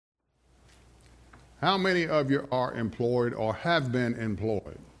How many of you are employed or have been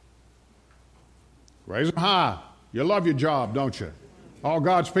employed? Raise them high. You love your job, don't you? All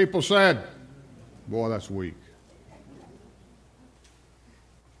God's people said, boy, that's weak.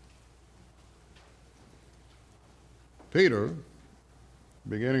 Peter,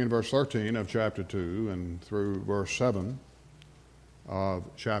 beginning in verse 13 of chapter 2 and through verse 7 of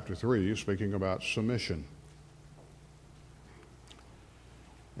chapter 3, speaking about submission.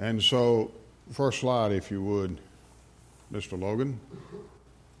 And so, first slide, if you would, Mr. Logan.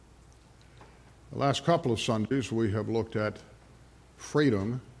 The last couple of Sundays we have looked at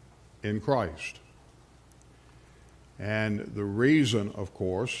freedom in Christ. And the reason, of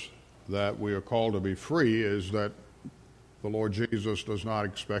course, that we are called to be free is that the Lord Jesus does not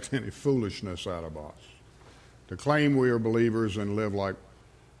expect any foolishness out of us. To claim we are believers and live like,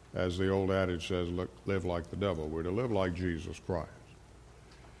 as the old adage says, live like the devil. We're to live like Jesus Christ.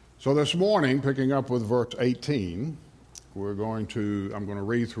 So this morning, picking up with verse 18, I'm going to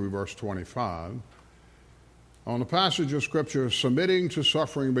read through verse 25. On the passage of Scripture, submitting to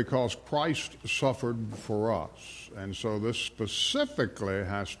suffering because Christ suffered for us. And so this specifically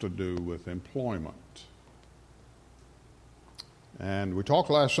has to do with employment. And we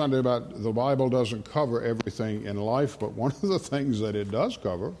talked last Sunday about the Bible doesn't cover everything in life, but one of the things that it does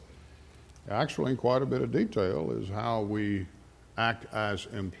cover, actually in quite a bit of detail, is how we act as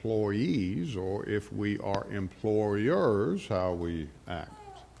employees, or if we are employers, how we act.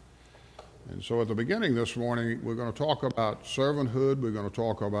 And so at the beginning this morning, we're going to talk about servanthood, we're going to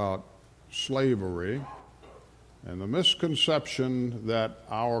talk about slavery, and the misconception that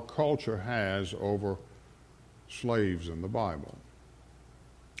our culture has over slaves in the Bible.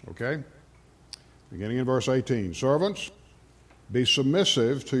 Okay? Beginning in verse 18. Servants, be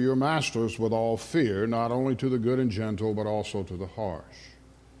submissive to your masters with all fear, not only to the good and gentle, but also to the harsh.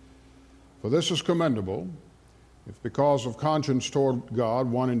 For this is commendable, if because of conscience toward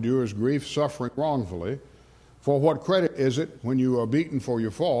God one endures grief, suffering wrongfully. For what credit is it when you are beaten for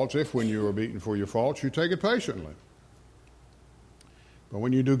your faults, if when you are beaten for your faults, you take it patiently? But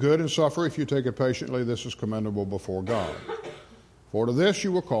when you do good and suffer, if you take it patiently, this is commendable before God. For to this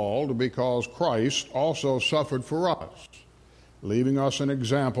you were called, because Christ also suffered for us, leaving us an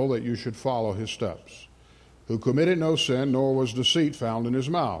example that you should follow his steps, who committed no sin, nor was deceit found in his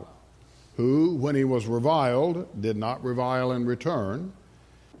mouth, who, when he was reviled, did not revile in return.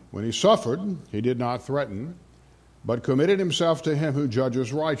 When he suffered, he did not threaten, but committed himself to him who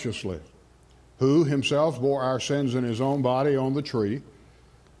judges righteously, who himself bore our sins in his own body on the tree,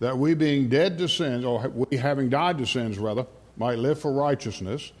 that we being dead to sins, or we having died to sins rather, might live for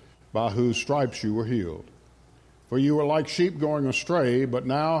righteousness, by whose stripes you were healed. For you were like sheep going astray, but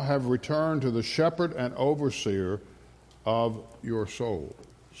now have returned to the shepherd and overseer of your soul.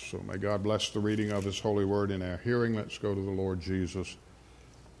 So may God bless the reading of his holy word in our hearing. Let's go to the Lord Jesus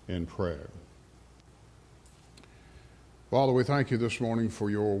in prayer. Father, we thank you this morning for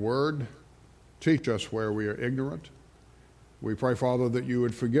your word. Teach us where we are ignorant. We pray, Father, that you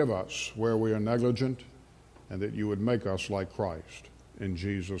would forgive us where we are negligent, and that you would make us like Christ. In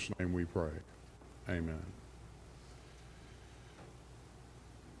Jesus' name we pray. Amen.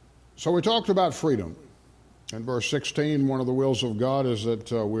 So we talked about freedom. In verse 16, one of the wills of God is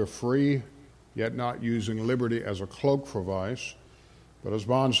that we're free, yet not using liberty as a cloak for vice, but as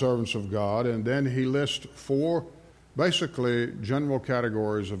bondservants of God. And then he lists four basically general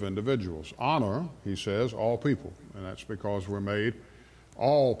categories of individuals. Honor, he says, all people. And that's because we're made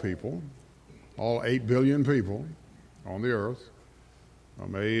all people, all 8 billion people on the earth are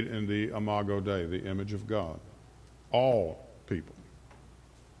made in the Imago Dei, the image of God. All people.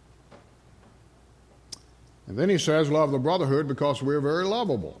 And then he says, love the brotherhood because we're very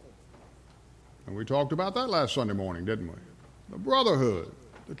lovable. And we talked about that last Sunday morning, didn't we? The brotherhood,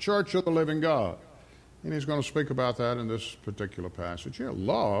 the church of the living God. And he's going to speak about that in this particular passage here.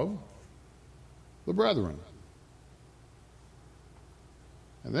 Love the brethren.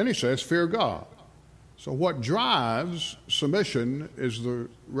 And then he says, fear God. So what drives submission is the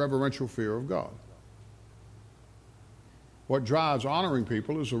reverential fear of God. What drives honoring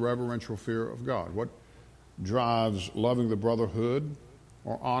people is the reverential fear of God. What drives loving the brotherhood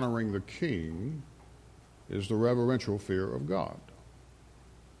or honoring the king is the reverential fear of God.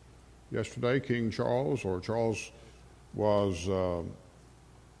 Yesterday, King Charles, was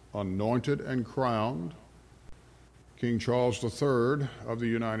anointed and crowned King Charles III of the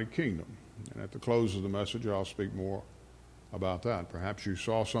United Kingdom. And at the close of the message, I'll speak more about that. Perhaps you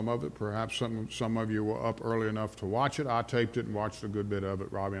saw some of it. Perhaps some of you were up early enough to watch it. I taped it and watched a good bit of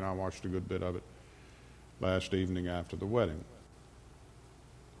it. Robbie and I watched a good bit of it last evening after the wedding.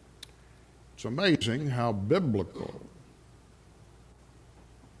 It's amazing how biblical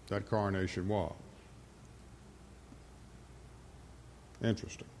that coronation was.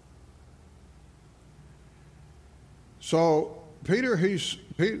 Interesting. So Peter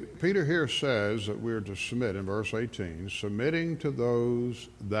here says that we're to submit in verse 18, submitting to those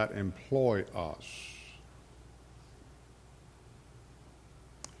that employ us.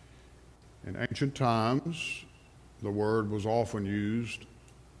 In ancient times, the word was often used,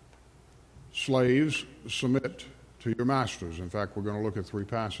 slaves, submit to your masters. In fact, we're going to look at 3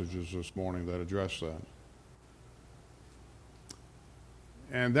 passages this morning that address that.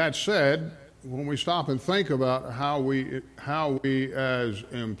 And that said, when we stop and think about how we as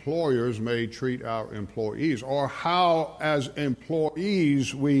employers may treat our employees, or how as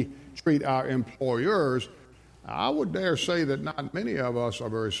employees we treat our employers, I would dare say that not many of us are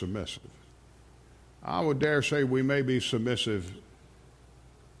very submissive. I would dare say we may be submissive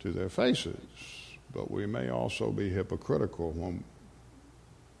to their faces, but we may also be hypocritical when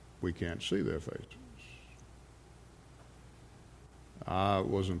we can't see their faces. I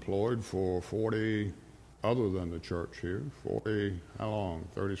was employed for 40, other than the church here, 40, how long?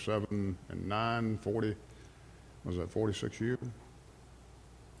 37 and 9, 40, was that 46 years?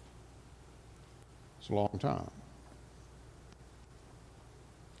 It's a long time.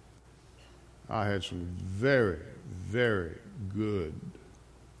 I had some very, very good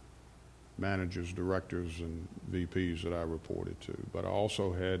managers, directors, and VPs that I reported to, but I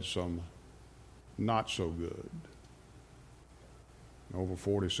also had some not so good. Over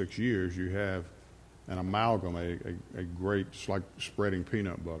 46 years, you have an amalgam, a great, it's like spreading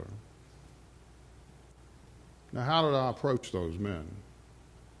peanut butter. Now, how did I approach those men?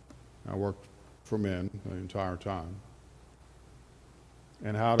 I worked for men the entire time.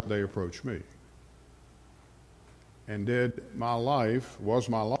 And how did they approach me? And was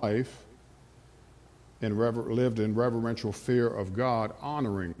my life, lived in reverential fear of God,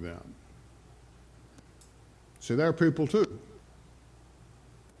 honoring them? See, they're people too.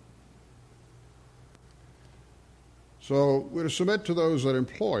 So we're to submit to those that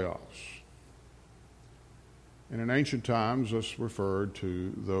employ us. And in ancient times, this referred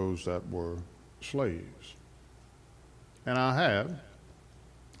to those that were slaves. And I have.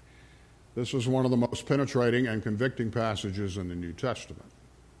 This is one of the most penetrating and convicting passages in the New Testament.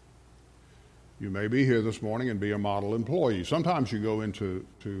 You may be here this morning and be a model employee. Sometimes you go into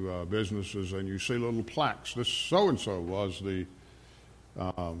businesses and you see little plaques. This so-and-so was the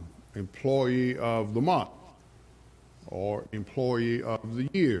employee of the month or employee of the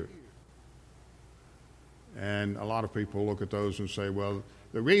year. And a lot of people look at those and say, well,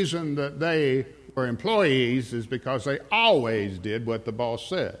 the reason that they were employees is because they always did what the boss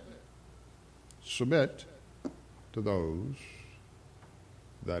said. Submit to those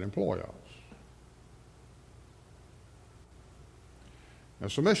that employ us. Now,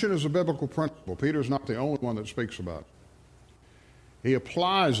 submission is a biblical principle. Peter's not the only one that speaks about it. He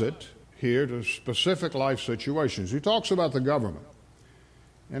applies it here to specific life situations. He talks about the government.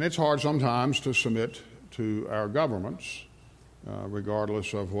 And it's hard sometimes to submit to our governments,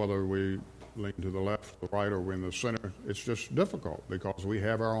 regardless of whether we lean to the left, the right, or we're in the center. It's just difficult because we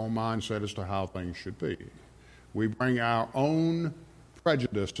have our own mindset as to how things should be. We bring our own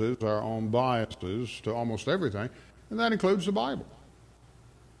prejudices, our own biases to almost everything, and that includes the Bible.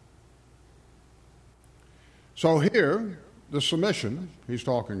 So here, the submission he's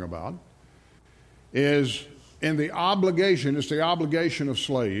talking about is in the obligation, it's the obligation of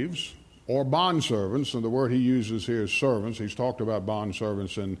slaves or bondservants, and the word he uses here is servants. He's talked about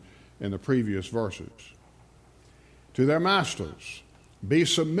bondservants in the previous verses. To their masters. Be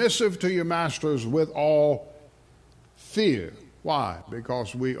submissive to your masters with all fear. Why?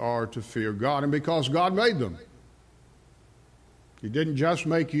 Because we are to fear God and because God made them. He didn't just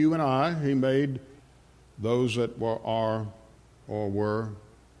make you and I. He made those that were our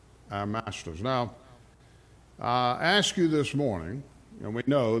masters. Now, I ask you this morning, and we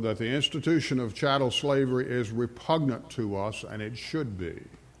know that the institution of chattel slavery is repugnant to us, and it should be.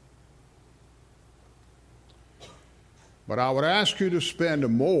 But I would ask you to spend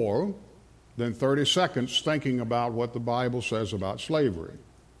more than 30 seconds thinking about what the Bible says about slavery.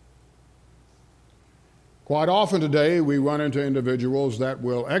 Quite often today, we run into individuals that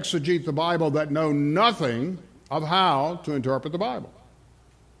will exegete the Bible that know nothing of how to interpret the Bible.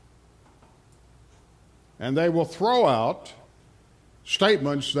 And they will throw out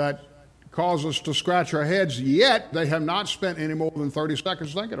statements that cause us to scratch our heads, yet they have not spent any more than 30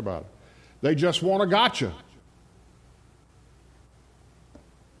 seconds thinking about it. They just want a gotcha.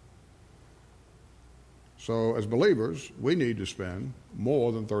 So as believers, we need to spend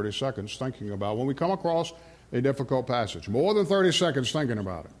more than 30 seconds thinking about when we come across a difficult passage. More than 30 seconds thinking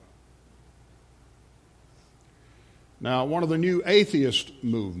about it. Now, one of the new atheist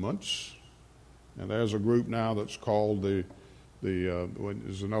movements, and there's a group now that's called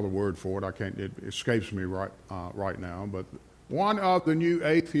there's another word for it. It escapes me right now. But one of the new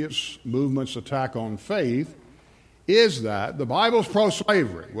atheist movement's attack on faith is that the Bible's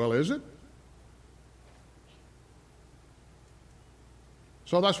pro-slavery. Well, is it?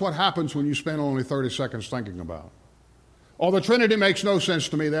 So that's what happens when you spend only 30 seconds thinking about it. Or the Trinity makes no sense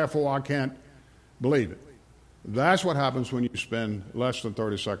to me, therefore I can't believe it. That's what happens when you spend less than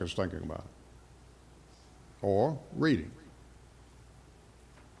 30 seconds thinking about it. Or reading.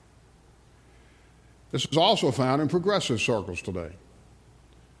 This is also found in progressive circles today.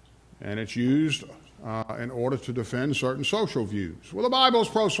 And it's used in order to defend certain social views. Well, the Bible's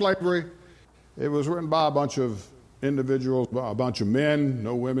pro-slavery. It was written by a bunch of individuals, a bunch of men.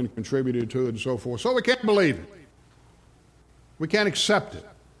 No women contributed to it and so forth. So we can't believe it. We can't accept it.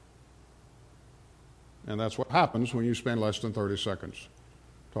 And that's what happens when you spend less than 30 seconds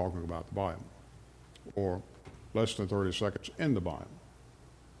talking about the Bible. Or less than 30 seconds in the Bible.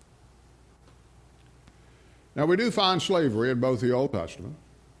 Now, we do find slavery in both the Old Testament,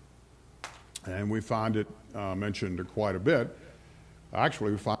 and we find it mentioned quite a bit.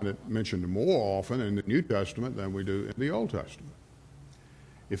 Actually, we find it mentioned more often in the New Testament than we do in the Old Testament.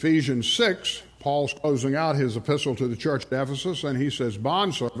 Ephesians 6, Paul's closing out his epistle to the church at Ephesus, and he says,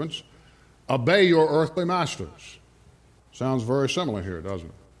 "Bondservants, obey your earthly masters." Sounds very similar here, doesn't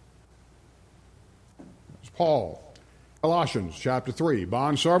it? It's Paul. Colossians chapter 3,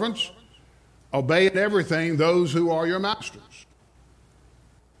 "Bondservants, obey in everything those who are your masters."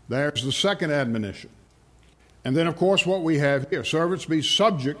 There's the second admonition. And then, of course, what we have here, "Servants, be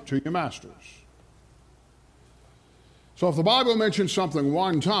subject to your masters." So if the Bible mentions something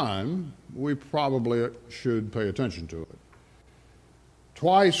one time, we probably should pay attention to it.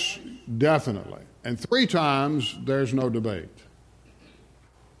 Twice, definitely. And 3 times, there's no debate.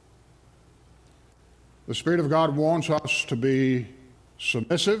 The Spirit of God wants us to be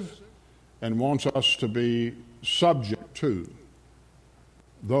submissive and wants us to be subject to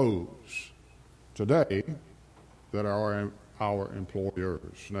those today that are our employers.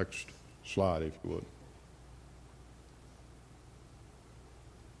 Next slide, if you would.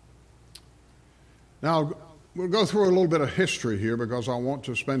 Now, we'll go through a little bit of history here because I want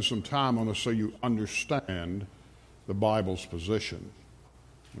to spend some time on this so you understand the Bible's position.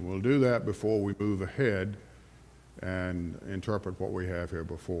 And we'll do that before we move ahead and interpret what we have here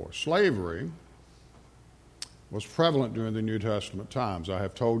before. Slavery was prevalent during the New Testament times. I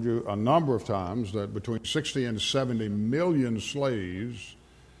have told you a number of times that between 60 and 70 million slaves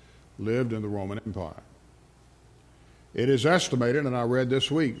lived in the Roman Empire. It is estimated, and I read this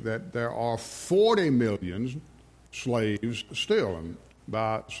week, that there are 40 million slaves still. And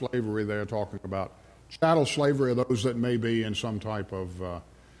by slavery, they're talking about chattel slavery, or those that may be in some type of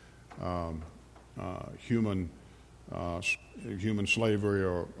human slavery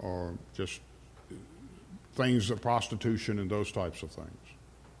or just things of prostitution and those types of things.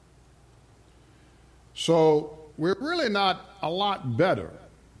 So we're really not a lot better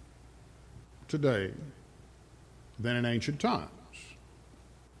today than in ancient times.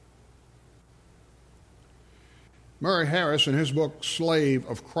 Murray Harris, in his book Slave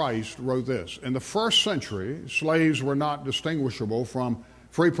of Christ, wrote this: "In the first century, slaves were not distinguishable from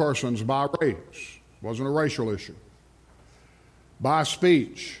free persons by race. It wasn't a racial issue. By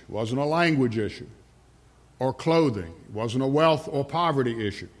speech, it wasn't a language issue. Or clothing, it wasn't a wealth or poverty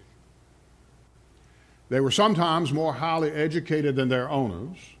issue. They were sometimes more highly educated than their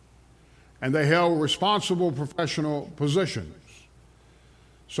owners, and they held responsible professional positions.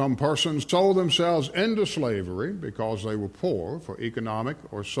 Some persons sold themselves into slavery because they were poor for economic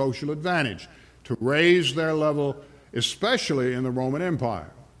or social advantage to raise their level, especially in the Roman Empire.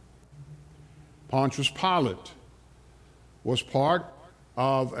 Pontius Pilate was part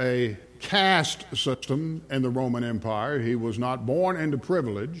of a caste system in the Roman Empire. He was not born into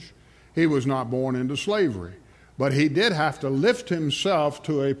privilege. He was not born into slavery. But he did have to lift himself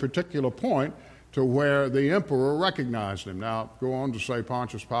to a particular point to where the emperor recognized him. Now, go on to say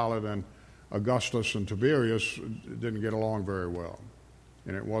Pontius Pilate and Augustus and Tiberius didn't get along very well.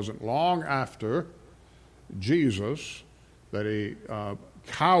 And it wasn't long after Jesus that he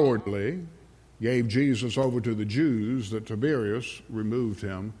cowardly gave Jesus over to the Jews that Tiberius removed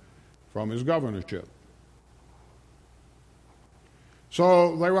him from his governorship.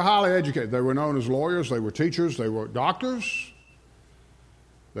 So they were highly educated. They were known as lawyers, they were teachers, they were doctors.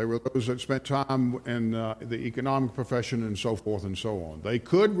 They were those that spent time in the economic profession and so forth and so on. They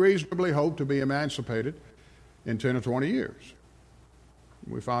could reasonably hope to be emancipated in 10 or 20 years.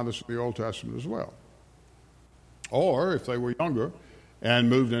 We find this in the Old Testament as well. Or if they were younger and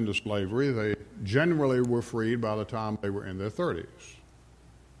moved into slavery, they generally were freed by the time they were in their 30s.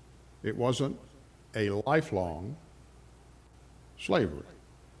 It wasn't a lifelong slavery.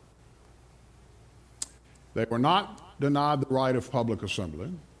 They were not denied the right of public assembly,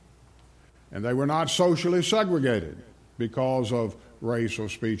 and they were not socially segregated because of race or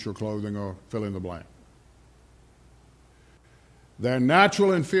speech or clothing or fill in the blank. Their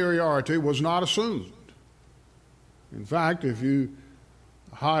natural inferiority was not assumed. In fact, if you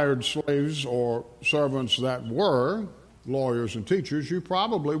hired slaves or servants that were lawyers and teachers, you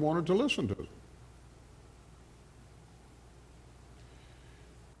probably wanted to listen to them.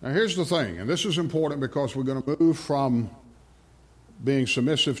 Now, here's the thing, and this is important because we're going to move from being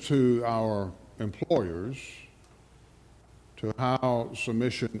submissive to our employers to how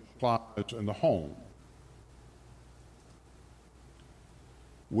submission applies in the home.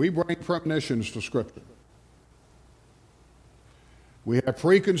 We bring premonitions to Scripture. We have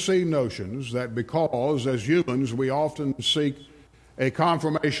preconceived notions that because, as humans, we often seek a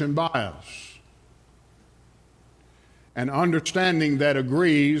confirmation bias, an understanding that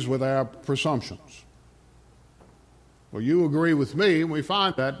agrees with our presumptions. Well, you agree with me, and we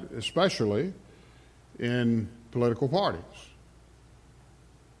find that especially in political parties.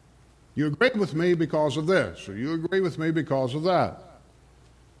 You agree with me because of this, or you agree with me because of that.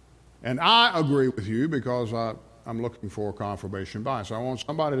 And I agree with you because I'm looking for confirmation bias. I want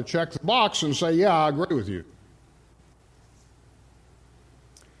somebody to check the box and say, yeah, I agree with you.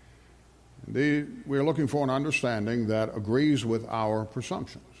 We're looking for an understanding that agrees with our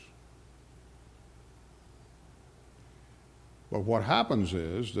presumptions. But what happens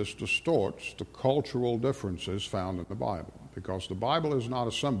is this distorts the cultural differences found in the Bible, because the Bible is not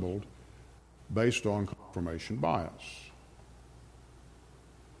assembled based on confirmation bias.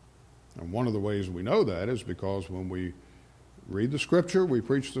 And one of the ways we know that is because when we read the Scripture, we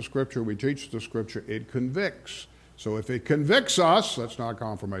preach the Scripture, we teach the Scripture, it convicts. So if it convicts us, that's not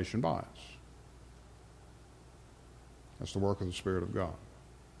confirmation bias. That's the work of the Spirit of God.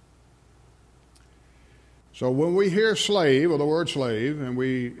 So when we hear slave, or the word slave, and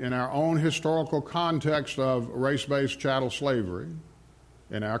we, in our own historical context of race-based chattel slavery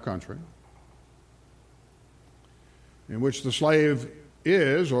in our country, in which the slave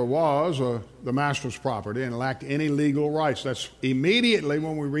is or was the master's property and lacked any legal rights, that's immediately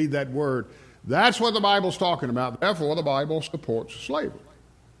when we read that word, that's what the Bible's talking about. Therefore, the Bible supports slavery.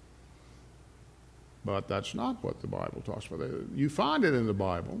 But that's not what the Bible talks about. You find it in the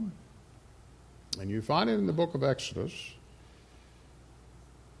Bible, and you find it in the book of Exodus,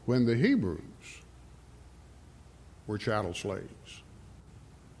 when the Hebrews were chattel slaves.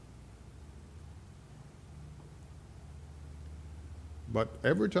 But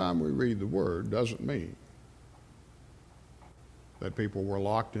every time we read the word doesn't mean that people were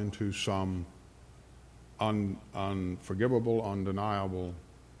locked into some unforgivable, undeniable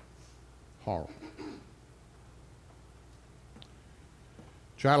horror.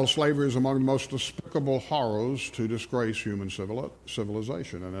 Chattel slavery is among the most despicable horrors to disgrace human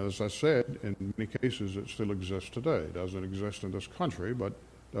civilization. And as I said, in many cases it still exists today. It doesn't exist in this country, but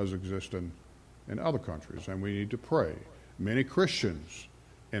does exist in other countries. And we need to pray. Many Christians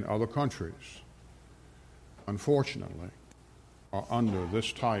in other countries, unfortunately, are under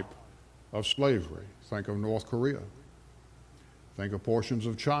this type of slavery. Think of North Korea. Think of portions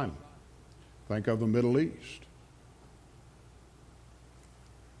of China. Think of the Middle East.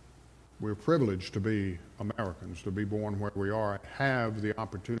 We're privileged to be Americans, to be born where we are, and have the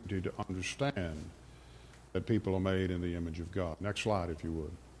opportunity to understand that people are made in the image of God. Next slide, if you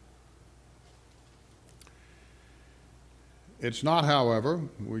would. It's not, however,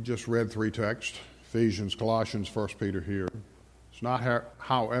 we just read three texts, Ephesians, Colossians, 1 Peter here. It's not,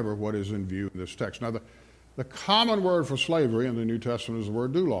 however, what is in view in this text. Now, the common word for slavery in the New Testament is the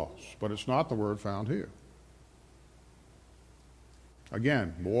word doulos, but it's not the word found here.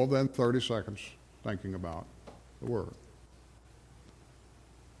 Again, more than 30 seconds thinking about the word.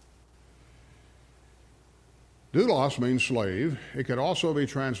 Doulos means slave. It could also be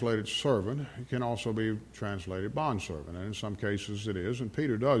translated servant. It can also be translated bondservant. And in some cases it is, and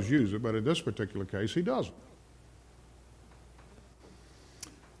Peter does use it, but in this particular case he doesn't.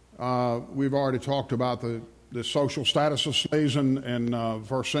 We've already talked about the social status of slaves in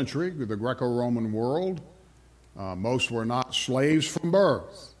first century, the Greco-Roman world. Most were not slaves from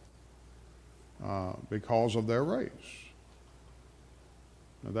birth because of their race.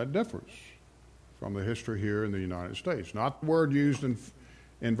 Now that differs from the history here in the United States. Not the word used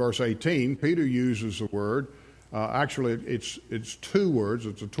in verse 18. Peter uses the word. Actually, it's two words.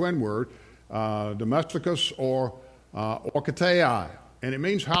 It's a twin word, domesticus or orkateai, and it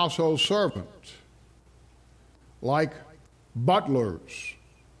means household servant, like butlers,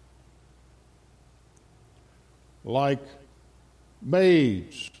 like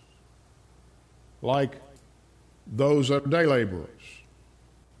maids, like those that are day laborers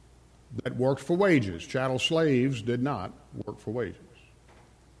that worked for wages. Chattel slaves did not work for wages.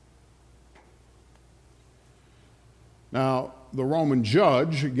 Now, the Roman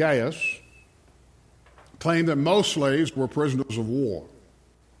judge, Gaius, claimed that most slaves were prisoners of war.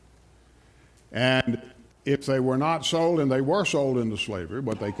 And if they were not sold, and they were sold into slavery,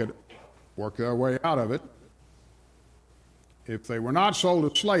 but they could work their way out of it, if they were not sold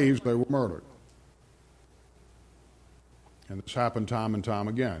as slaves, they were murdered. And this happened time and time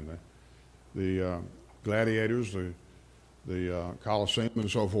again. The gladiators, the Colosseum and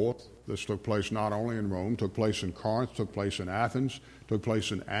so forth, this took place not only in Rome, took place in Corinth, took place in Athens, took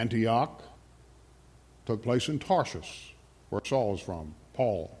place in Antioch, took place in Tarsus, where Saul is from,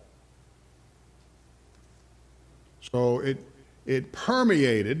 Paul. So it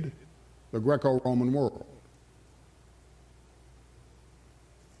permeated the Greco-Roman world.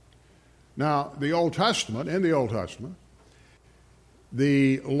 Now, in the Old Testament,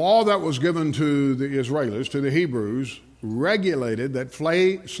 the law that was given to the Israelis, to the Hebrews, regulated that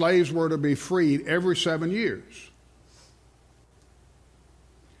slaves were to be freed every 7 years.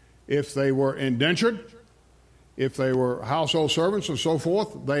 If they were indentured, if they were household servants and so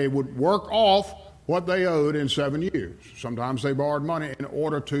forth, they would work off what they owed in 7 years. Sometimes they borrowed money in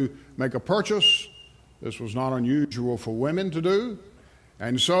order to make a purchase. This was not unusual for women to do.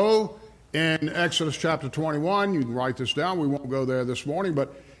 And so in Exodus chapter 21, you can write this down. We won't go there this morning,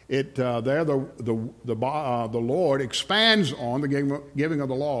 but the Lord expands on the giving of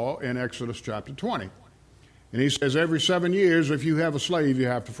the law in Exodus chapter 20. And he says every 7 years, if you have a slave, you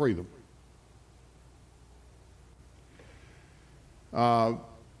have to free them.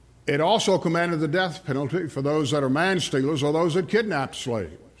 It also commanded the death penalty for those that are man-stealers or those that kidnap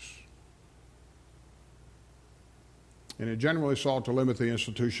slaves. And it generally sought to limit the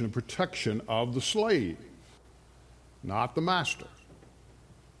institution of protection of the slave, not the master.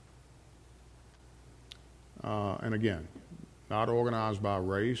 And again, not organized by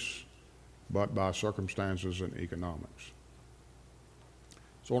race, but by circumstances and economics.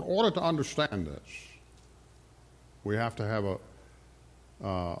 So in order to understand this, we have to have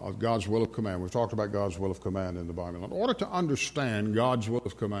a God's will of command. We've talked about God's will of command in the Bible. In order to understand God's will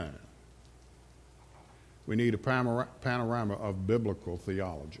of command, we need a panorama of biblical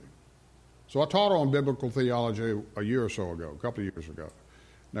theology. So I taught on biblical theology a year or so ago, a couple of years ago.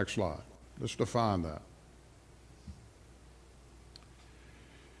 Next slide. Let's define that.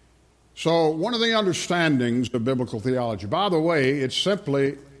 So one of the understandings of biblical theology, by the way, it's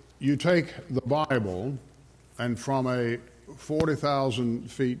simply you take the Bible and from a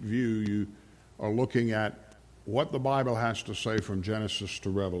 40,000 feet view, you are looking at what the Bible has to say from Genesis to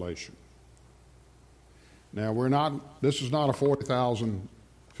Revelation. Now, this is not a 40,000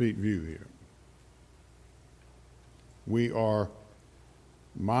 feet view here. We are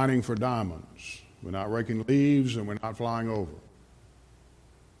mining for diamonds. We're not raking leaves and we're not flying over.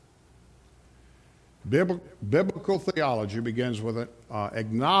 Biblical theology begins with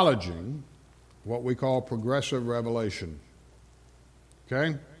acknowledging what we call progressive revelation.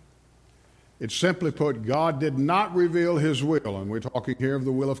 Okay? It's simply put, God did not reveal his will, and we're talking here of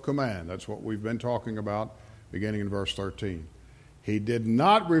the will of command. That's what we've been talking about beginning in verse 13. He did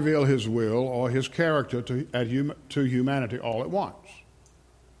not reveal his will or his character to humanity all at once.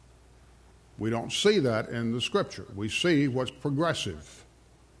 We don't see that in the Scripture. We see what's progressive.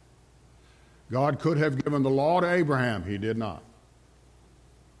 God could have given the law to Abraham. He did not.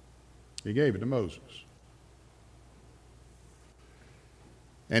 He gave it to Moses.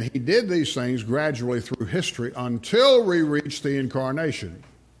 And he did these things gradually through history until we reach the incarnation.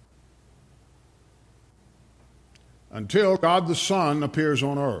 Until God the Son appears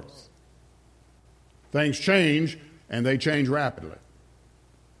on earth. Things change, and they change rapidly.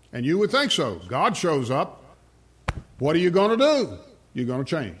 And you would think so. God shows up. What are you going to do? You're going to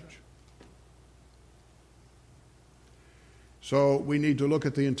change. So we need to look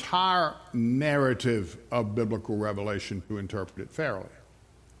at the entire narrative of biblical revelation to interpret it fairly.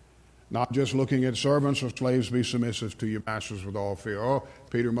 Not just looking at servants or slaves, be submissive to your masters with all fear. Oh,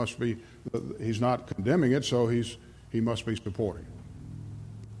 Peter must be, he's not condemning it, so he must be supporting it.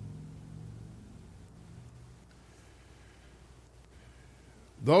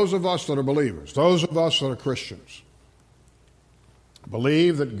 those of us that are believers, those of us that are Christians,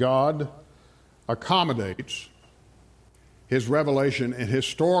 believe that God accommodates His revelation in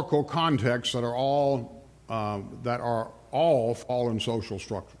historical contexts that are all fallen social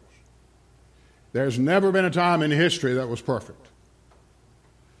structures. There's never been a time in history that was perfect.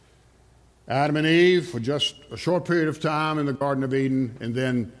 Adam and Eve for just a short period of time in the Garden of Eden, and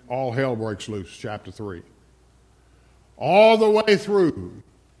then all hell breaks loose, chapter 3. All the way through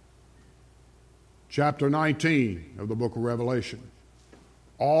chapter 19 of the book of Revelation.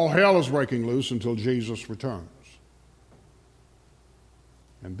 All hell is breaking loose until Jesus returns.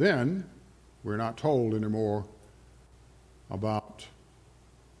 And then we're not told anymore about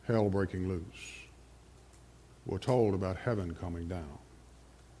hell breaking loose. We're told about heaven coming down.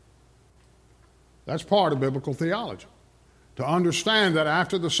 That's part of biblical theology. To understand that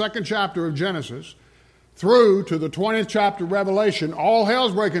after the second chapter of Genesis through to the 20th chapter of Revelation, all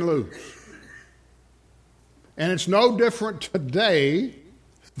hell's breaking loose. And it's no different today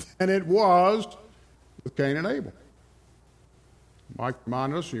than it was with Cain and Abel. Mike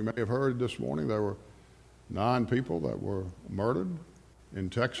reminded us, you may have heard this morning, there were 9 people that were murdered in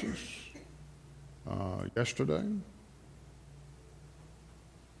Texas yesterday.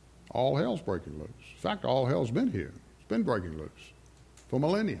 All hell's breaking loose. In fact, all hell's been here. It's been breaking loose for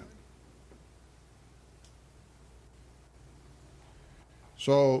millennia.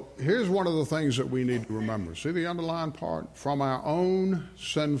 So here's one of the things that we need to remember. See the underlined part? From our own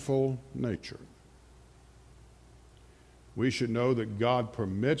sinful nature, we should know that God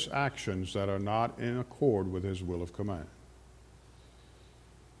permits actions that are not in accord with His will of command.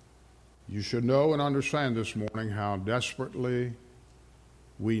 You should know and understand this morning how desperately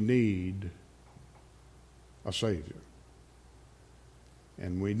we need a Savior.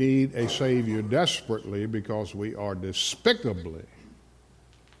 And we need a Savior desperately because we are despicably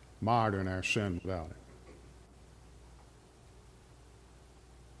mired in our sin without Him.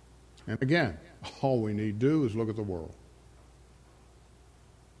 And again, all we need to do is look at the world.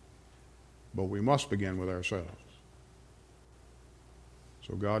 But we must begin with ourselves.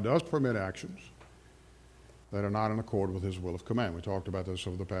 So God does permit actions that are not in accord with His will of command. We talked about this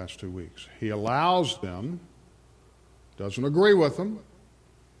over the past 2 weeks. He allows them, doesn't agree with them.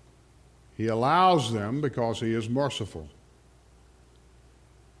 He allows them because He is merciful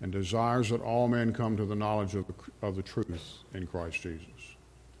and desires that all men come to the knowledge of the truth in Christ Jesus.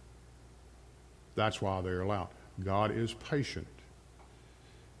 That's why they're allowed. God is patient,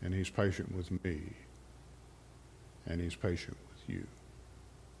 and He's patient with me, and He's patient with you.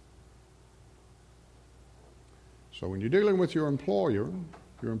 So when you're dealing with your employer,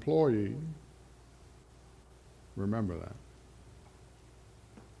 your employee, remember that.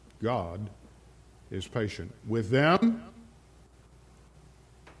 God is patient with them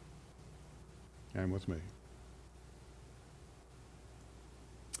and with me.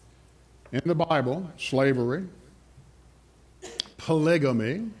 In the Bible, slavery,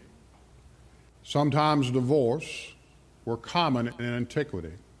 polygamy, sometimes divorce were common in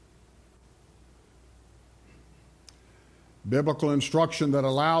antiquity. Biblical instruction that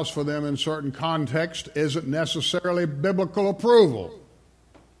allows for them in certain contexts isn't necessarily biblical approval.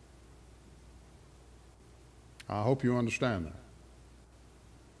 I hope you understand that.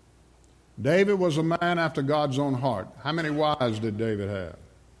 David was a man after God's own heart. How many wives did David have?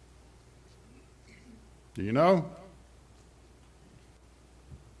 Do you know?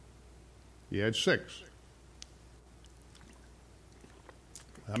 He had 6.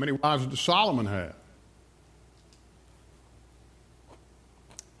 How many wives did Solomon have?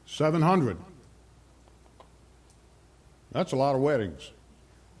 700. That's a lot of weddings.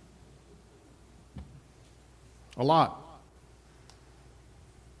 A lot.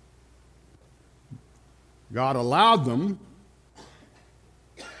 God allowed them,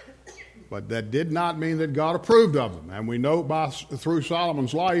 but that did not mean that God approved of them. And we know through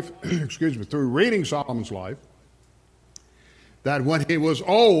Solomon's life, through reading Solomon's life, that when he was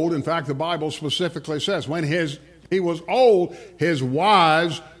old, in fact, the Bible specifically says, when he was old, his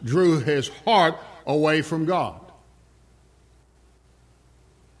wives drew his heart away from God.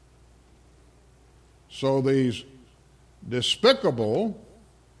 So these despicable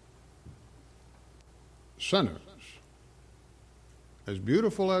sinners, as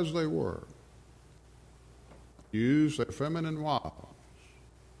beautiful as they were, used their feminine wiles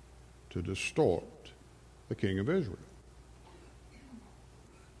to distort the king of Israel.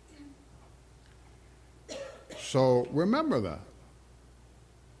 So remember that.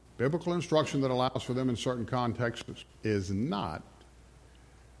 Biblical instruction that allows for them in certain contexts is not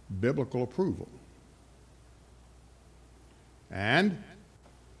biblical approval. And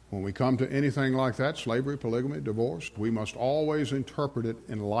When we come to anything like that, slavery, polygamy, divorce, we must always interpret it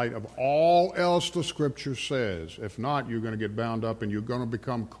in light of all else the Scripture says. If not, you're going to get bound up and you're going to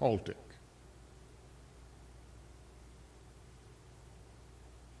become cultic.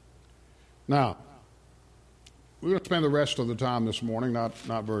 Now, we're going to spend the rest of the time this morning, not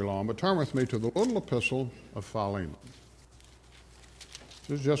very long, but turn with me to the little epistle of Philemon.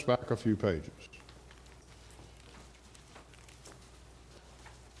 This is just back a few pages.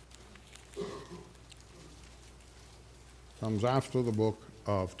 Comes after the book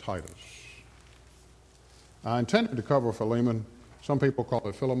of Titus. I intended to cover Philemon. Some people call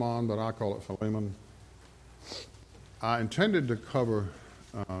it Philemon, but I call it Philemon. I intended to cover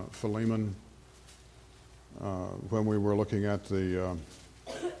Philemon when we were looking at the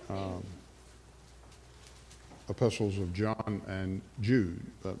epistles of John and Jude,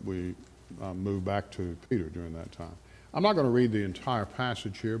 but we moved back to Peter during that time. I'm not going to read the entire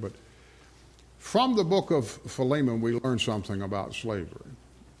passage here, but from the book of Philemon, we learn something about slavery.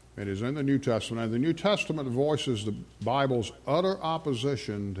 It is in the New Testament, and the New Testament voices the Bible's utter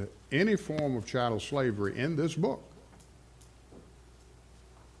opposition to any form of chattel slavery in this book.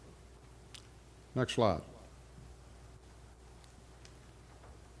 Next slide.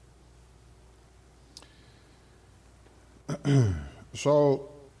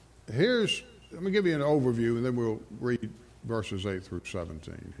 So let me give you an overview, and then we'll read verses 8 through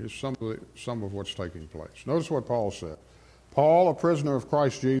 17. Here's some of what's taking place. Notice what Paul said. Paul, a prisoner of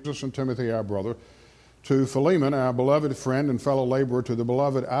Christ Jesus, and Timothy, our brother, to Philemon, our beloved friend and fellow laborer, to the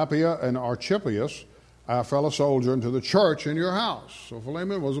beloved Apphia and Archippus, our fellow soldier, and to the church in your house. So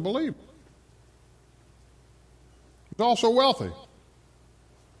Philemon was a believer. He was also wealthy.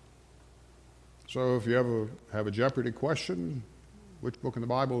 So if you ever have a Jeopardy question, which book in the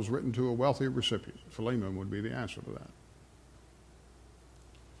Bible is written to a wealthy recipient? Philemon would be the answer to that.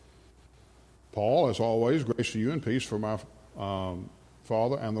 Paul, as always, grace to you and peace from our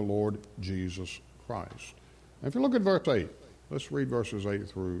Father and the Lord Jesus Christ. And if you look at verse 8, let's read verses 8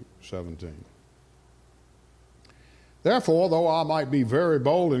 through 17. Therefore, though I might be very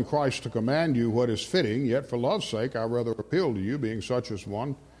bold in Christ to command you what is fitting, yet for love's sake I rather appeal to you, being such as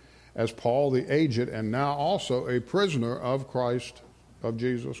one as Paul the aged, and now also a prisoner of Christ, of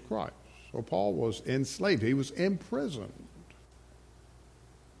Jesus Christ. So Paul was enslaved. He was imprisoned.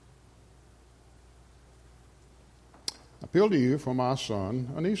 I appeal to you for my son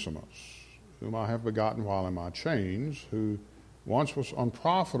Onesimus, whom I have begotten while in my chains, who once was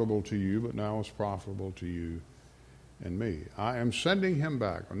unprofitable to you, but now is profitable to you and me. I am sending him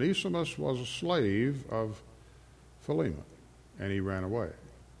back. Onesimus was a slave of Philemon, and he ran away.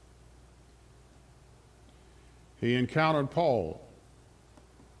 He encountered Paul.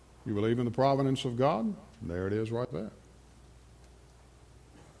 You believe in the providence of God? There it is right there.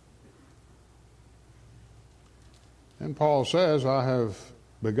 And Paul says, I have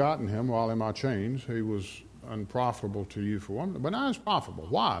begotten him while in my chains. He was unprofitable to you for one, but now he's profitable.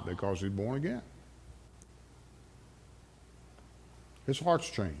 Why? Because he's born again. His heart's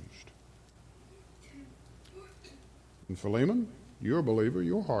changed. And Philemon, you're a believer,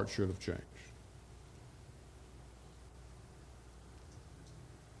 your heart should have changed.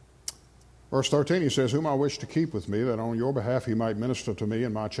 Verse 13, he says, whom I wish to keep with me, that on your behalf he might minister to me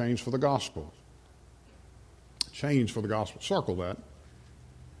in my chains for the gospel. Chains for the gospel. Circle that.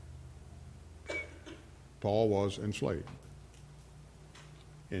 Paul was enslaved.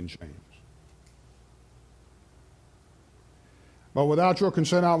 In chains. But without your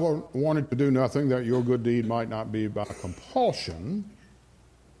consent I wanted to do nothing, that your good deed might not be by compulsion,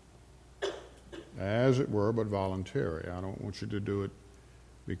 as it were, but voluntary. I don't want you to do it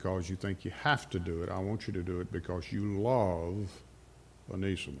because you think you have to do it. I want you to do it because you love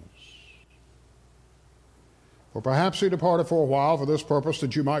Onesimus. For perhaps he departed for a while for this purpose,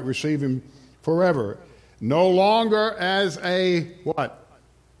 that you might receive him forever, no longer as a what?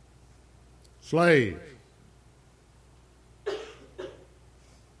 Slave.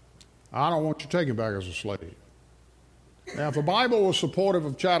 I don't want you to take him back as a slave. Now, if the Bible was supportive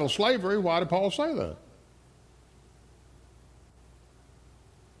of chattel slavery, why did Paul say that?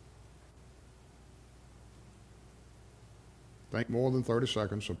 Think more than 30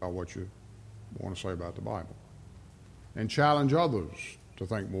 seconds about what you want to say about the Bible. And challenge others to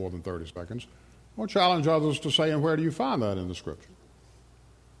think more than 30 seconds. Or challenge others to say, and where do you find that in the Scripture?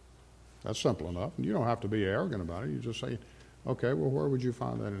 That's simple enough. And you don't have to be arrogant about it. You just say, okay, well, where would you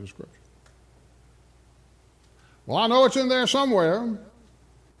find that in the Scripture? Well, I know it's in there somewhere.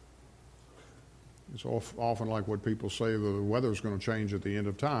 It's often like what people say, the weather's going to change at the end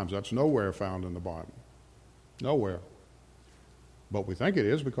of times. That's nowhere found in the Bible. Nowhere. But we think it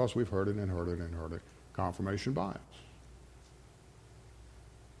is because we've heard it and heard it and heard it. Confirmation bias.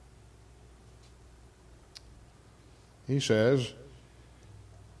 He says,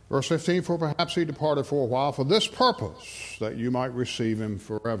 verse 15, for perhaps he departed for a while for this purpose, that you might receive him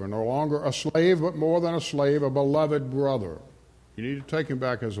forever. No longer a slave, but more than a slave, a beloved brother. You need to take him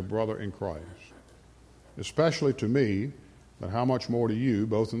back as a brother in Christ. Especially to me, but how much more to you,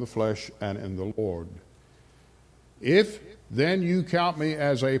 both in the flesh and in the Lord. If then you count me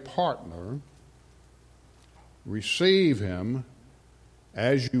as a partner, receive him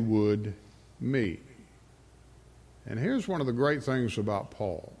as you would me. And here's one of the great things about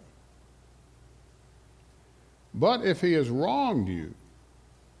Paul. But if he has wronged you,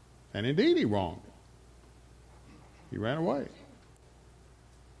 and indeed he wronged you, he ran away,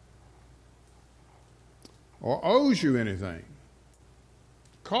 or owes you anything,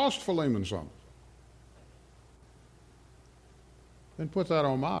 cost Philemon something, then put that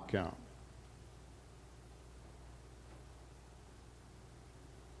on my account.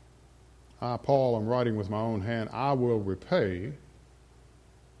 I, Paul, am writing with my own hand, I will repay.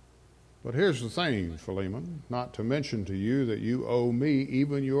 But here's the thing, Philemon, not to mention to you that you owe me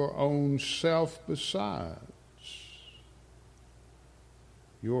even your own self besides.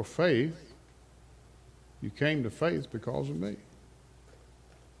 Your faith, you came to faith because of me.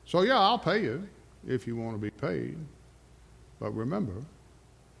 So yeah, I'll pay you if you want to be paid. But remember,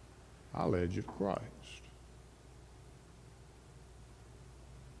 I led you to Christ.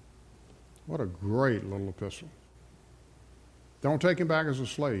 What a great little epistle. Don't take him back as a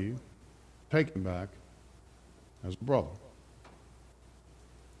slave. Take him back as a brother.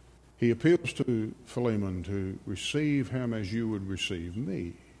 He appeals to Philemon to receive him as you would receive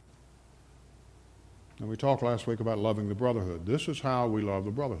me. And we talked last week about loving the brotherhood. This is how we love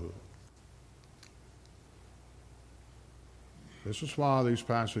the brotherhood. This is why these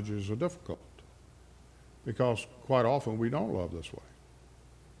passages are difficult. Because quite often we don't love this way.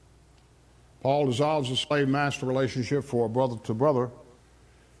 Paul dissolves the slave-master relationship for a brother-to-brother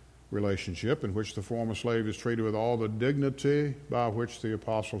relationship in which the former slave is treated with all the dignity by which the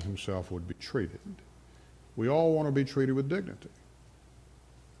apostle himself would be treated. We all want to be treated with dignity.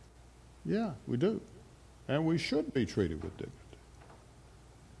 Yeah, we do. And we should be treated with dignity.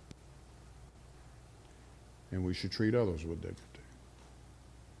 And we should treat others with dignity.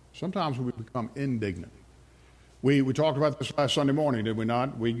 Sometimes we become indignant. We talked about this last Sunday morning, did we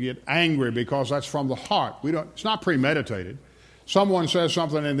not? We get angry because that's from the heart. It's not premeditated. Someone says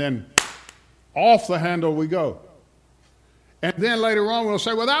something and then off the handle we go. And then later on we'll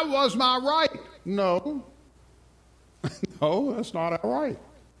say, well, that was my right. No. No, that's not our right.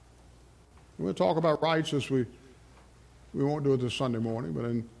 We'll talk about rights as we won't do it this Sunday morning, but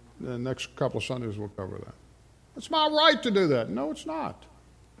in the next couple of Sundays we'll cover that. It's my right to do that. No, it's not.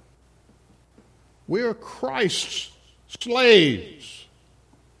 We are Christ's slaves.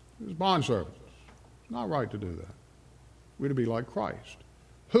 His bondservants. It's not right to do that. We're to be like Christ,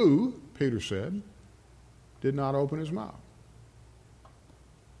 who, Peter said, did not open his mouth.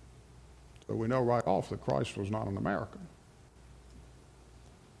 So we know right off that Christ was not an American.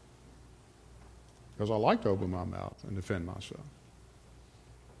 Because I like to open my mouth and defend myself.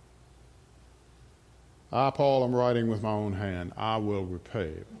 I, Paul, am writing with my own hand. I will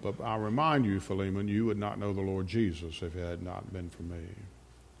repay. But I remind you, Philemon, you would not know the Lord Jesus if it had not been for me.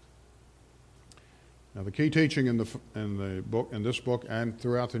 Now, the key teaching in this book and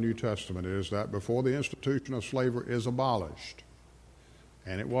throughout the New Testament is that before the institution of slavery is abolished,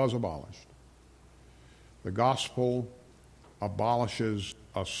 and it was abolished, the gospel abolishes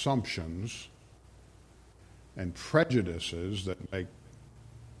assumptions and prejudices that make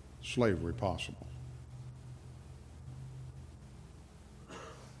slavery possible.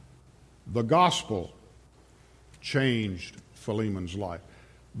 The gospel changed Philemon's life.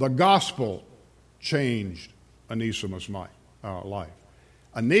 The gospel changed Onesimus' life.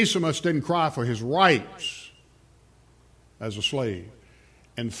 Onesimus didn't cry for his rights as a slave,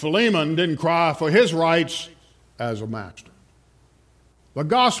 and Philemon didn't cry for his rights as a master. The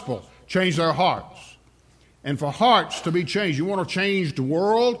gospel changed their hearts. And for hearts to be changed, you want to change the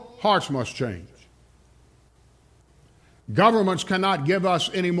world? Hearts must change. Governments cannot give us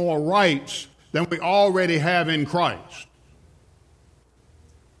any more rights than we already have in Christ.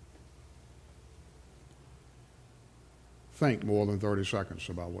 Think more than 30 seconds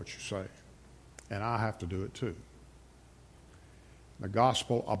about what you say. And I have to do it too. The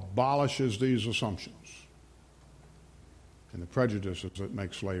gospel abolishes these assumptions and the prejudices that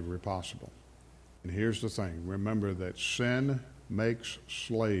make slavery possible. And here's the thing. Remember that sin makes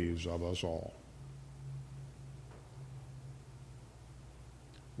slaves of us all.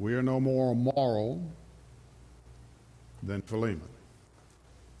 We are no more moral than Philemon.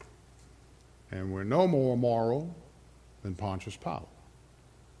 And we're no more moral than Pontius Pilate.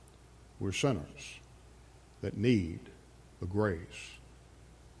 We're sinners that need the grace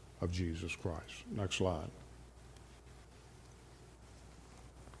of Jesus Christ. Next slide.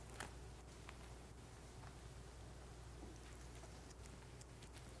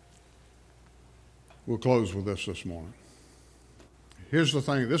 We'll close with this morning. Here's the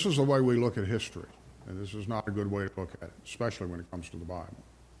thing. This is the way we look at history. And this is not a good way to look at it, especially when it comes to the Bible.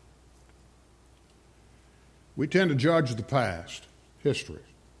 We tend to judge the past, history.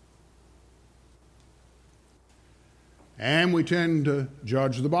 And we tend to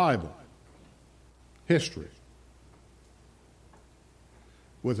judge the Bible, history,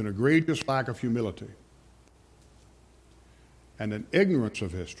 with an egregious lack of humility and an ignorance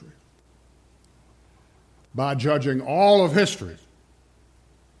of history by judging all of history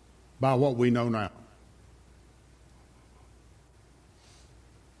by what we know now.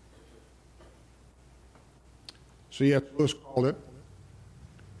 C.S. Lewis called it,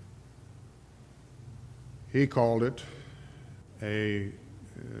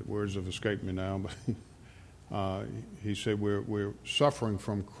 words have escaped me now, but he said we're suffering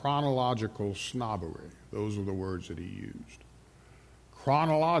from chronological snobbery. Those are the words that he used.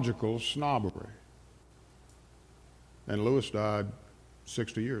 Chronological snobbery. And Lewis died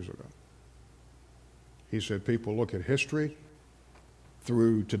 60 years ago. He said people look at history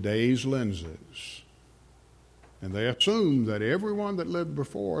through today's lenses, and they assume that everyone that lived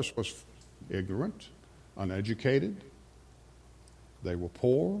before us was ignorant, uneducated, they were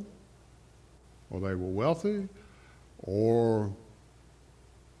poor, or they were wealthy, or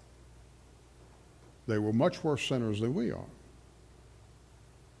they were much worse sinners than we are.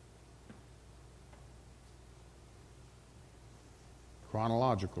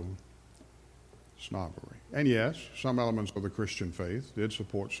 Chronological snobbery. And yes, some elements of the Christian faith did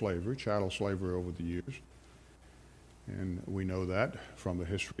support slavery, chattel slavery over the years. And we know that from the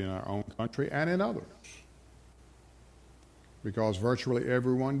history in our own country and in others. Because virtually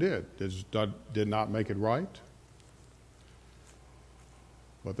everyone did not make it right,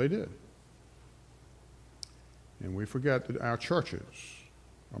 but they did. And we forget that our churches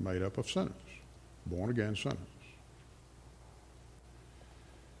are made up of sinners, born-again sinners.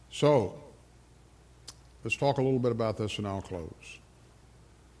 So, let's talk a little bit about this and I'll close.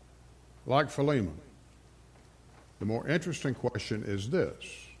 Like Philemon, the more interesting question is this.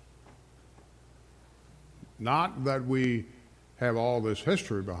 Not that we have all this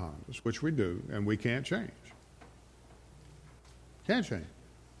history behind us, which we do, and we can't change. Can't change.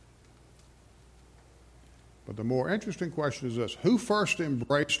 But the more interesting question is this. Who first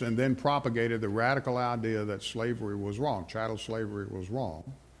embraced and then propagated the radical idea that slavery was wrong, chattel slavery was wrong,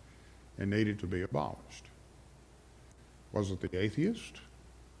 and needed to be abolished? Was it the atheist?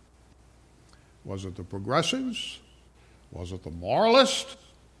 Was it the progressives? Was it the moralists?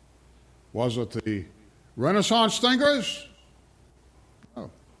 Was it the Renaissance thinkers? No.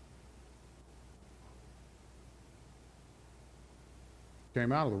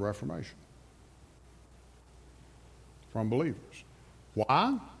 Came out of the Reformation. From believers.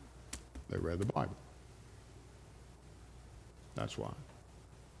 Why? They read the Bible. That's why.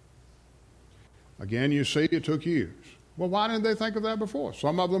 Again, you see, it took years. Well, why didn't they think of that before?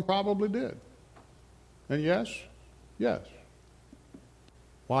 Some of them probably did. And yes.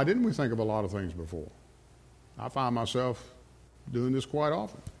 Why didn't we think of a lot of things before? I find myself doing this quite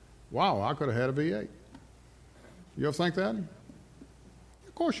often. Wow, I could have had a V8. You ever think that?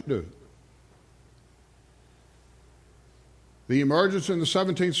 Of course you do. The emergence in the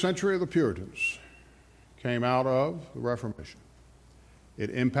 17th century of the Puritans came out of the Reformation. It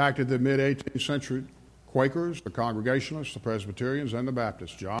impacted the mid-18th century Quakers, the Congregationalists, the Presbyterians, and the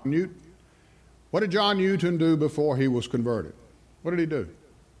Baptists. John Newton. What did John Newton do before he was converted? What did he do?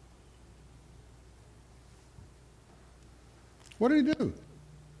 What did he do?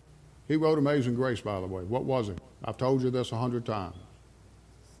 He wrote Amazing Grace, by the way. What was it? I've told you this 100 times.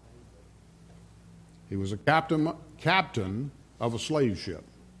 He was a captain of a slave ship.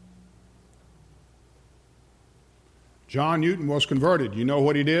 John Newton was converted. You know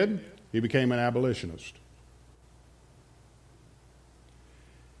what he did? He became an abolitionist.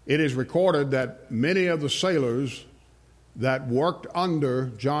 It is recorded that many of the sailors that worked under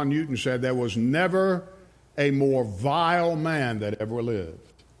John Newton said there was never a more vile man that ever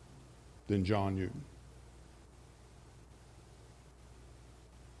lived than John Newton.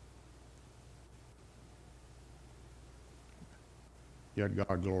 Yet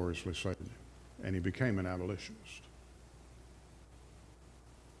God gloriously saved him, and he became an abolitionist.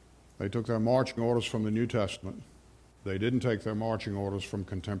 They took their marching orders from the New Testament. They didn't take their marching orders from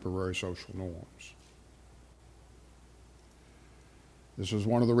contemporary social norms. This is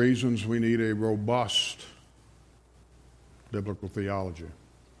one of the reasons we need a robust biblical theology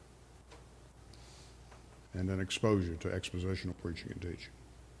and an exposure to expositional preaching and teaching,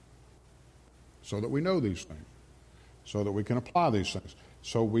 so that we know these things, so that we can apply these things,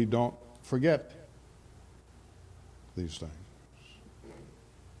 so we don't forget these things.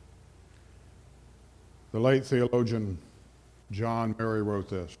 The late theologian John Murray wrote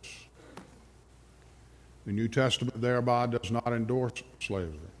this: the New Testament thereby does not endorse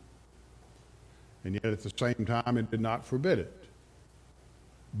slavery, and yet at the same time it did not forbid it.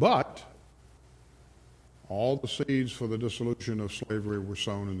 But all the seeds for the dissolution of slavery were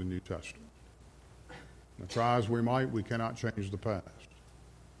sown in the New Testament. And try as we might, we cannot change the past.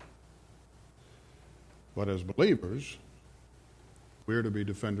 But as believers, we're to be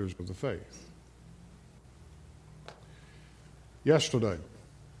defenders of the faith. Yesterday,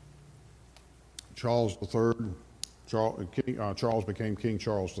 Charles became King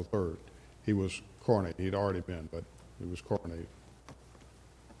Charles III. He was coronated. He'd already been, but he was coronated.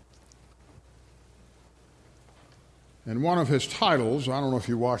 And one of his titles, I don't know if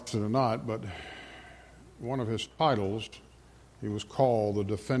you watched it or not, but one of his titles, he was called the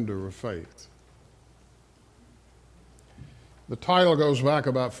Defender of Faith. The title goes back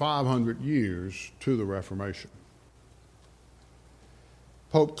about 500 years to the Reformation.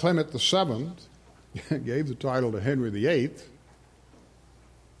 Pope Clement VII gave the title to Henry VIII,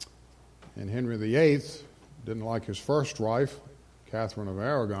 and Henry VIII didn't like his first wife, Catherine of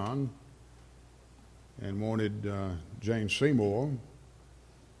Aragon, and wanted Jane Seymour,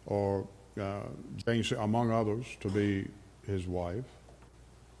 or Jane, among others, to be his wife.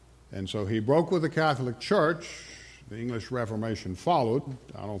 And so he broke with the Catholic Church. The English Reformation followed.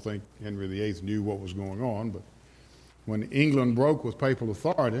 I don't think Henry VIII knew what was going on, but when England broke with papal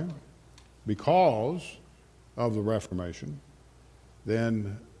authority because of the Reformation,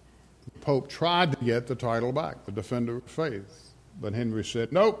 then the Pope tried to get the title back, the Defender of Faith. But Henry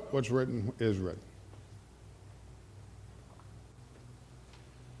said, nope, what's written is written.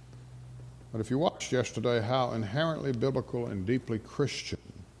 But if you watched yesterday how inherently biblical and deeply Christian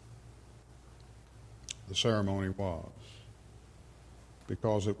the ceremony was,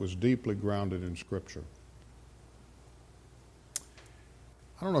 because it was deeply grounded in Scripture.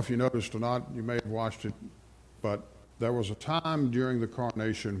 I don't know if you noticed or not, you may have watched it, but there was a time during the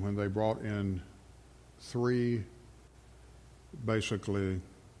coronation when they brought in 3 basically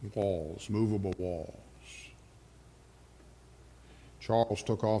walls, movable walls. Charles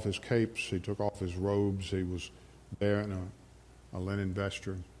took off his capes, he took off his robes, he was there in a linen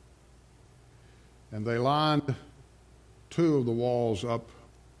vesture. And they lined 2 of the walls up,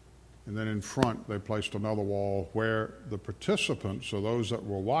 and then in front they placed another wall where the participants, or those that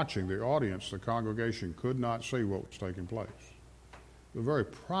were watching, the audience, the congregation, could not see what was taking place. It was a very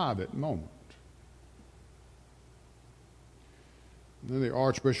private moment. And then the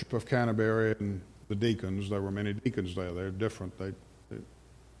Archbishop of Canterbury and the deacons, there were many deacons there, they're different. The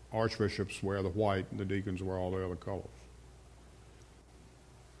archbishops wear the white and the deacons wear all the other colors.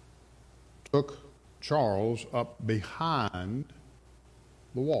 Took Charles up behind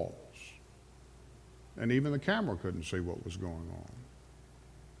the walls. And even the camera couldn't see what was going on.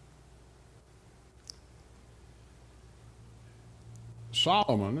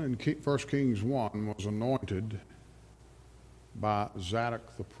 Solomon in 1 Kings 1 was anointed by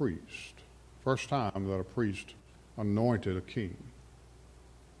Zadok the priest. First time that a priest anointed a king.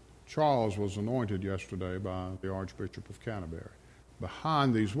 Charles was anointed yesterday by the Archbishop of Canterbury.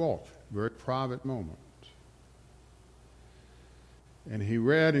 Behind these walls, very private moment. And he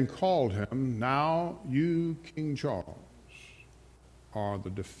read and called him, now you, King Charles, are the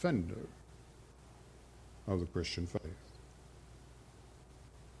defender of the Christian faith.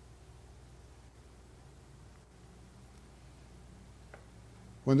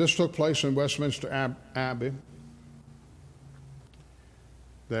 When this took place in Westminster Abbey,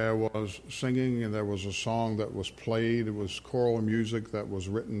 there was singing and there was a song that was played. It was choral music that was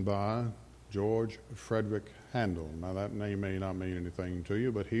written by George Frederick Handel. Now that name may not mean anything to you,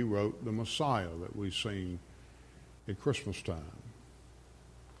 but he wrote the Messiah that we sing at Christmas time.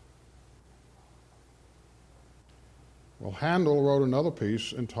 Well, Handel wrote another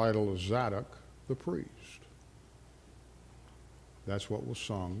piece entitled Zadok the Priest. That's what was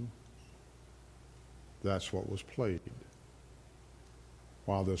sung. That's what was played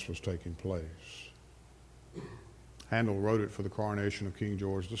while this was taking place. Handel wrote it for the coronation of King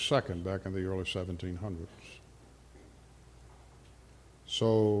George II back in the early 1700s.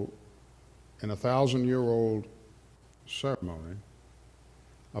 So in a 1,000-year-old ceremony,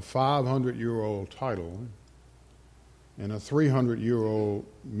 a 500-year-old title, and a 300-year-old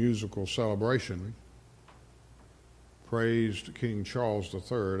musical celebration praised King Charles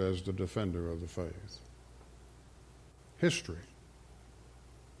III as the defender of the faith. History.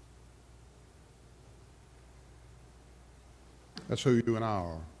 That's who you and I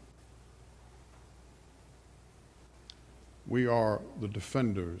are. We are the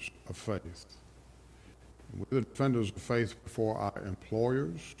defenders of faith. We're the defenders of faith before our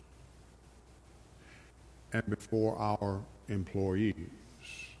employers and before our employees.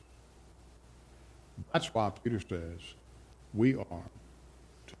 That's why Peter says we are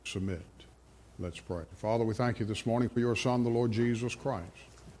to submit. Let's pray. Father, we thank you this morning for your Son, the Lord Jesus Christ.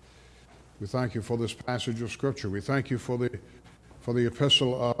 We thank you for this passage of Scripture. We thank you for the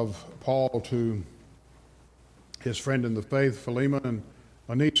epistle of Paul to his friend in the faith, Philemon and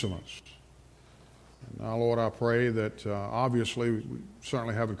Onesimus. And now, Lord, I pray that obviously we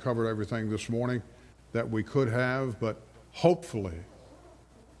certainly haven't covered everything this morning that we could have, but hopefully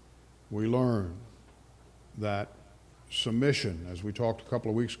we learn that submission, as we talked a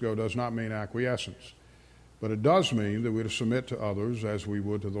couple of weeks ago, does not mean acquiescence, but it does mean that we're to submit to others as we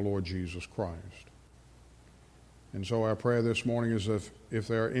would to the Lord Jesus Christ. And so our prayer this morning is if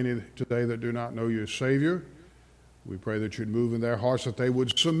there are any today that do not know you as Savior, we pray that you'd move in their hearts, that they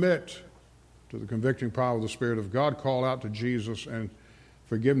would submit to the convicting power of the Spirit of God, call out to Jesus and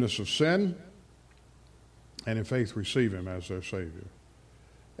forgiveness of sin, and in faith receive him as their Savior.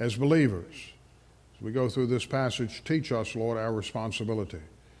 As believers, as we go through this passage, teach us, Lord, our responsibility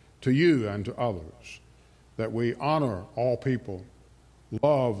to you and to others, that we honor all people,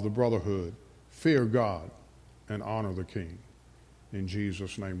 love the brotherhood, fear God, and honor the King. In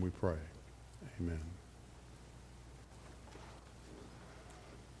Jesus' name we pray. Amen.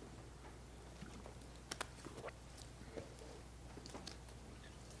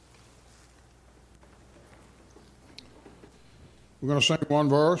 We're going to sing one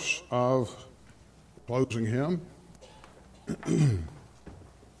verse of the closing hymn. And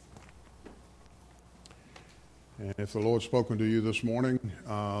if the Lord's spoken to you this morning,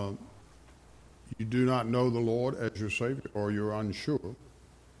 you do not know the Lord as your Savior, or you're unsure,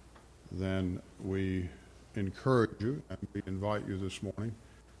 then we encourage you and we invite you this morning,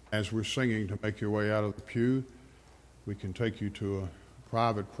 as we're singing, to make your way out of the pew. We can take you to a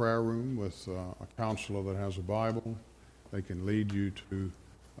private prayer room with a counselor that has a Bible. They can lead you to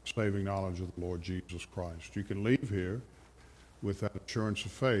a saving knowledge of the Lord Jesus Christ. You can leave here with that assurance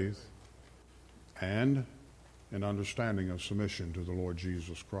of faith and an understanding of submission to the Lord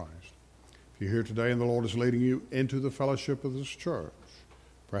Jesus Christ. If you're here today and the Lord is leading you into the fellowship of this church,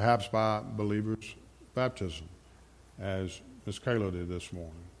 perhaps by believers' baptism, as Ms. Kayla did this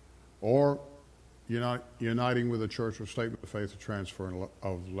morning, or uniting with a church with statement of faith or transfer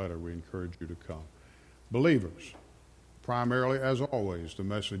of letter, we encourage you to come. Believers, primarily, as always, the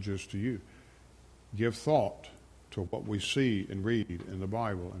message is to you. Give thought to what we see and read in the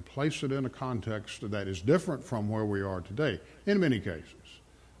Bible and place it in a context that is different from where we are today, in many cases.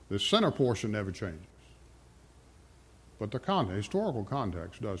 The center portion never changes. But the historical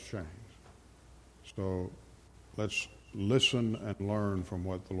context does change. So let's listen and learn from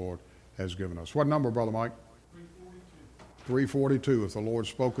what the Lord has given us. What number, Brother Mike? 342. 342. If the Lord's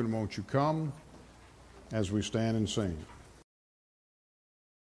spoken, won't you come as we stand and sing?